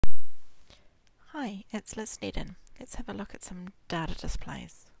Hi, it's Liz Sneddon. Let's have a look at some data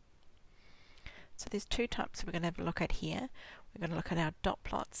displays. So there's two types we're going to have a look at here. We're going to look at our dot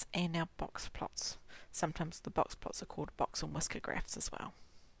plots and our box plots. Sometimes the box plots are called box and whisker graphs as well.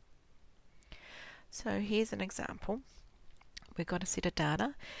 So here's an example. We've got a set of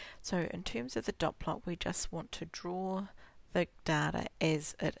data. So in terms of the dot plot, we just want to draw the data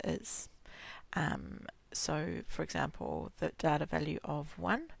as it is. So for example, the data value of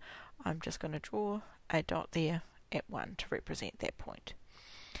 1, I'm just going to draw a dot there at 1 to represent that point.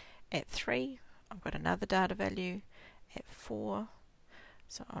 At 3, I've got another data value. At 4,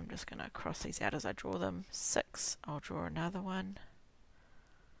 so I'm just going to cross these out as I draw them. 6, I'll draw another one.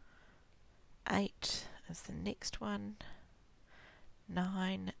 8 is the next one.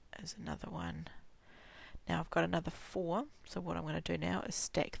 9 is another one. Now I've got another 4, so what I'm going to do now is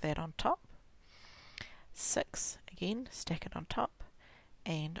stack that on top. 6, again, stack it on top,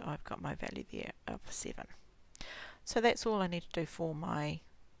 and I've got my value there of 7. So that's all I need to do for my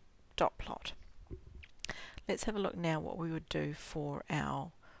dot plot. Let's have a look now what we would do for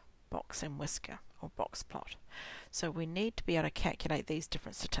our box and whisker or box plot. So we need to be able to calculate these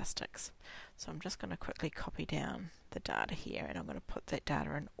different statistics. So I'm just going to quickly copy down the data here, and I'm going to put that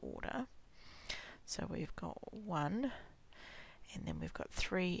data in order. So we've got 1, and then we've got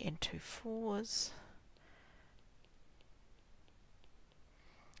 3 and 2 4s.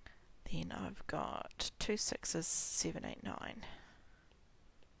 Then I've got 2 6s, 7 8 9.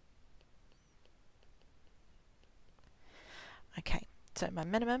 Okay, so my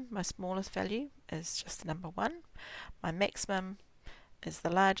minimum, my smallest value, is just the number 1. My maximum is the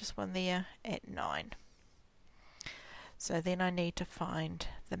largest one there at 9. So then I need to find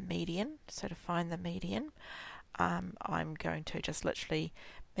the median. So to find the median, I'm going to just literally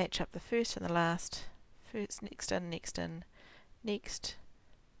match up the first and the last. First, next in, next in, next,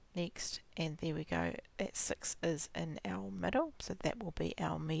 next, and there we go. That 6 is in our middle, so that will be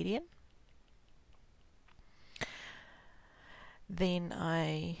our median. Then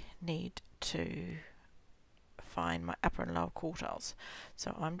I need to find my upper and lower quartiles.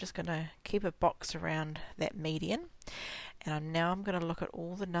 So I'm just going to keep a box around that median, and I'm going to look at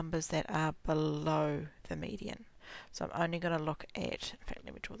all the numbers that are below the median. So I'm only going to look at, in fact,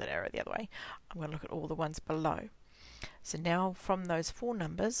 let me draw that arrow the other way. I'm going to look at all the ones below. So now from those 4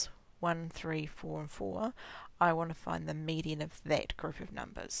 numbers, 1, 3, 4 and 4, I want to find the median of that group of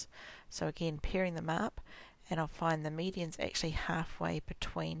numbers. So again, pairing them up, and I'll find the median's actually halfway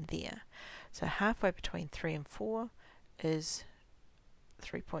between there. So halfway between 3 and 4 is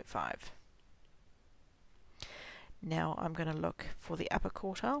 3.5. Now I'm going to look for the upper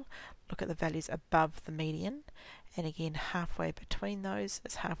quartile, look at the values above the median, and again halfway between those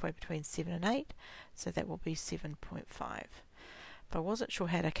is halfway between 7 and 8, so that will be 7.5. If I wasn't sure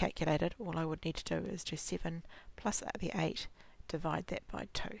how to calculate it, all I would need to do is do 7 plus the 8, divide that by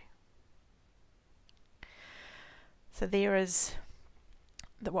 2. So there is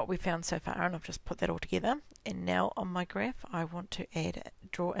what we found so far, and I've just put that all together. And now on my graph I want to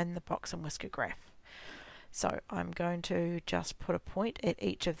draw in the box and whisker graph. So I'm going to just put a point at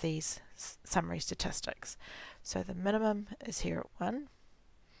each of these summary statistics. So the minimum is here at 1,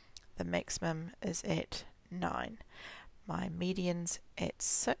 the maximum is at 9, my median's at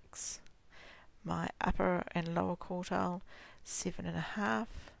 6, my upper and lower quartile 7.5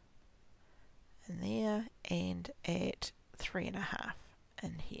 in there, and at 3.5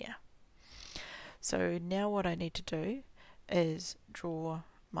 in here. So now what I need to do is draw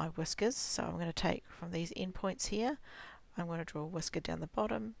my whiskers. So I'm going to take from these endpoints here, I'm going to draw a whisker down the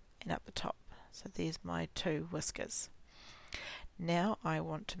bottom and up the top. So there's my 2 whiskers. Now I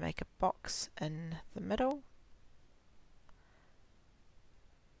want to make a box in the middle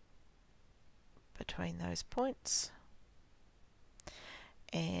between those points,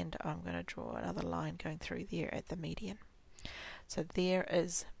 and I'm going to draw another line going through there at the median. So there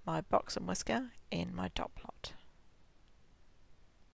is my box and whisker and my dot plot.